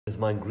Here's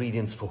my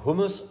ingredients for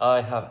hummus.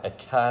 I have a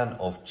can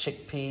of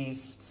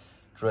chickpeas,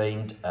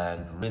 drained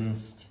and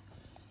rinsed.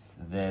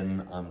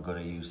 Then I'm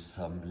going to use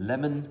some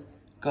lemon,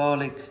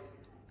 garlic,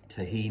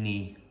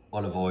 tahini,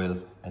 olive oil,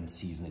 and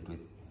season it with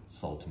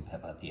salt and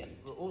pepper at the end.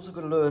 We're also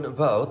going to learn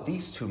about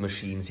these two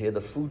machines here,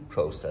 the food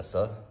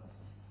processor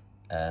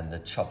and the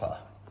chopper.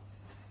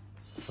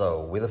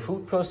 So with a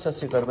food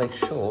processor, you've got to make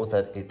sure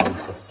that it is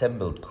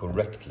assembled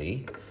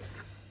correctly.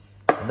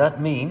 And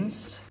that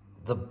means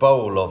the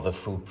bowl of the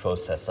food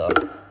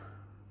processor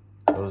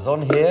goes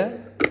on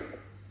here.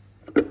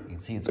 You can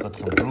see it's got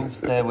some grooves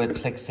there where it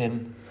clicks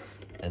in,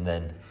 and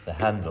then the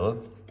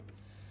handle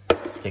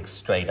sticks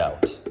straight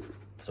out,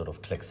 sort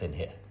of clicks in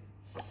here.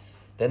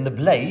 Then the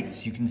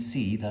blades, you can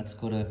see that's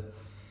got a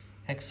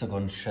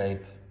hexagon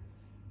shape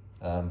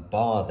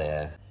bar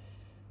there.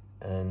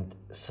 And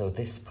so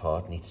this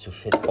part needs to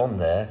fit on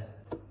there,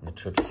 and it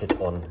should fit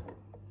on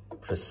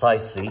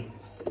precisely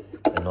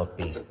and not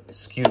be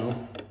skew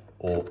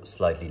or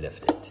slightly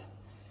lifted.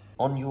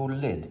 On your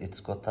lid, it's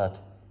got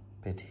that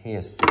bit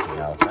here sticking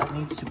out. That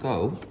needs to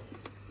go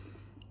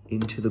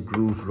into the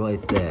groove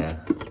right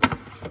there.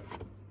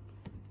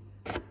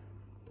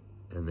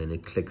 And then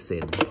it clicks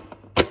in.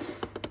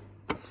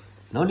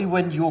 And only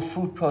when your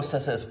food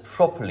processor is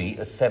properly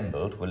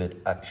assembled will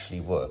it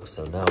actually work.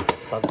 So now I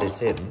plug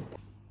this in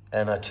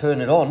and I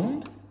turn it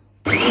on.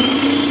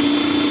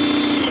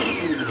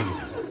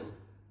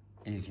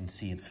 You can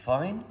see it's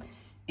fine.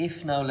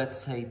 If now, let's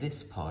say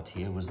this part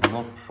here was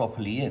not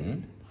properly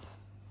in,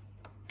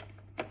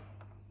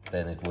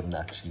 then it wouldn't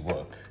actually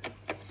work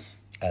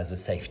as a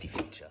safety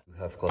feature. You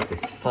have got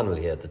this funnel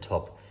here at the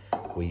top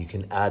where you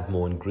can add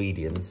more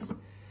ingredients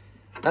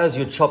as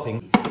you're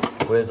chopping.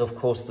 Whereas, of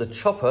course, the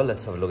chopper,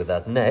 let's have a look at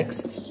that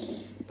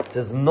next,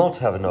 does not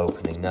have an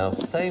opening. Now,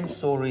 same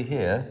story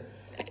here.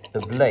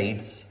 The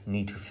blades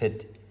need to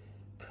fit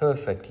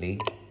perfectly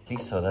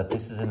so that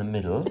this is in the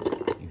middle.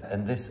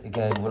 And this,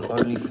 again, will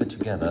only fit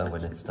together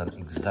when it's done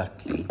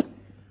exactly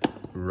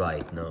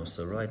right now.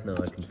 So right now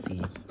I can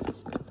see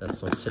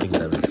that's not sitting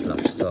very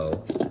flush.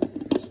 So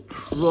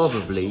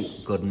probably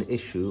got an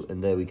issue.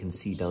 And there we can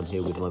see down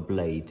here with my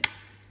blade,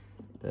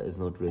 that is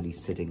not really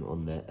sitting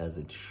on there as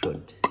it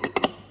should.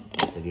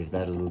 So give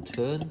that a little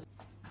turn.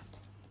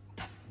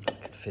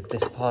 Fit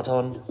this part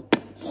on.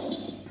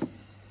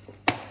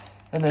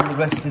 And then the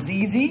rest is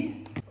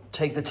easy.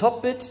 Take the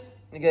top bit.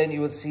 Again,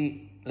 you will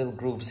see little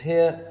grooves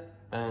here,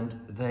 and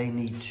they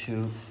need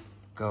to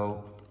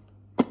go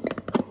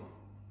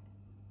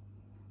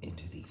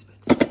into these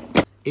bits.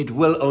 It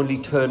will only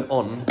turn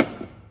on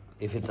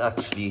if it's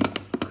actually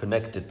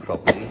connected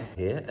properly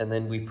here. And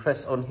then we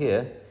press on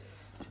here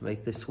to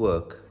make this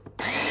work.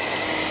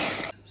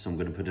 So I'm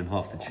going to put in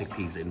half the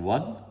chickpeas in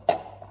one,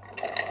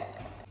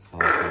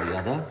 half in the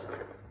other.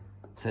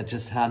 Set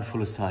just a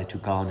handful aside to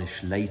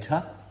garnish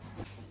later.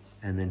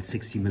 And then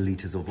 60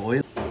 milliliters of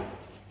oil.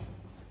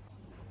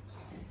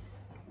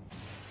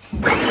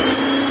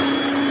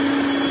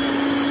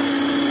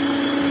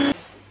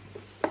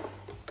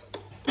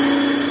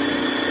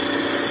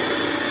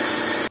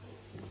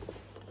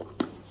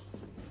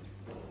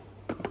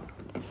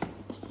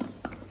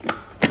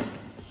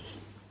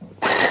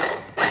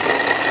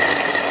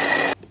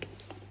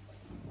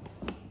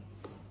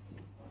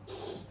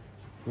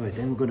 Right,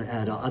 then we're going to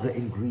add our other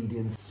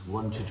ingredients.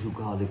 1 to 2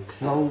 garlic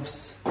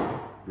cloves,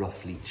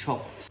 roughly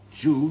chopped.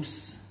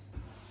 Juice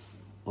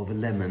of a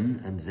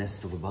lemon and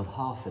zest of about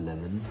half a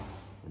lemon.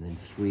 And then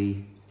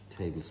 3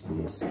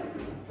 tablespoons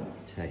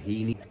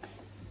tahini.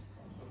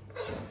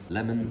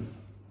 Lemon.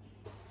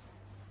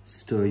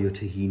 Stir your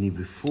tahini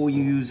before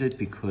you use it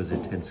because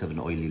it tends to have an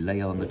oily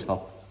layer on the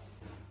top.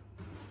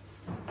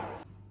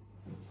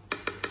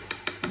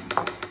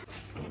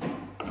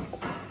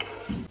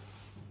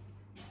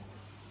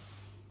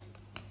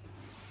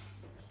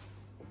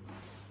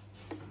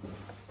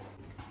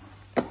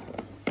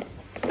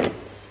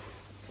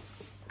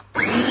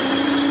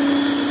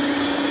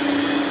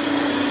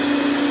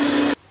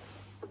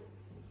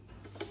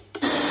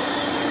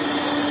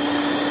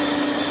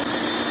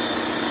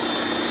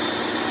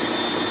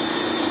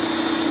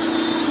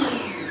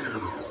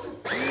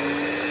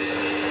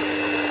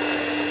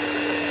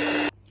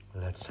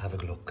 Let's have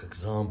a look.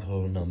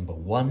 Example number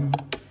 1.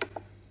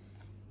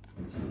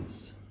 This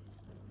is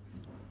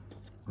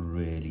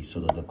really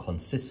sort of the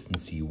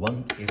consistency you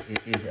want. If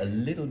it is a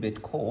little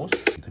bit coarse,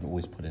 you can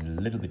always put in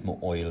a little bit more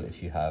oil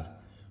if you have,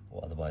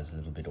 or otherwise a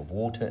little bit of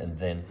water, and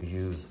then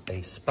use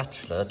a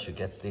spatula to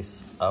get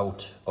this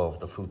out of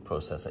the food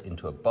processor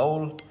into a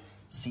bowl.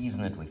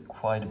 Season it with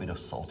quite a bit of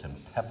salt and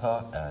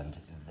pepper, and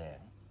then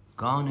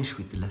garnish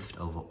with the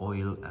leftover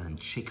oil and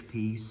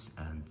chickpeas,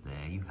 and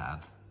there you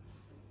have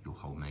your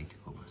homemade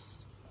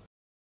hummus.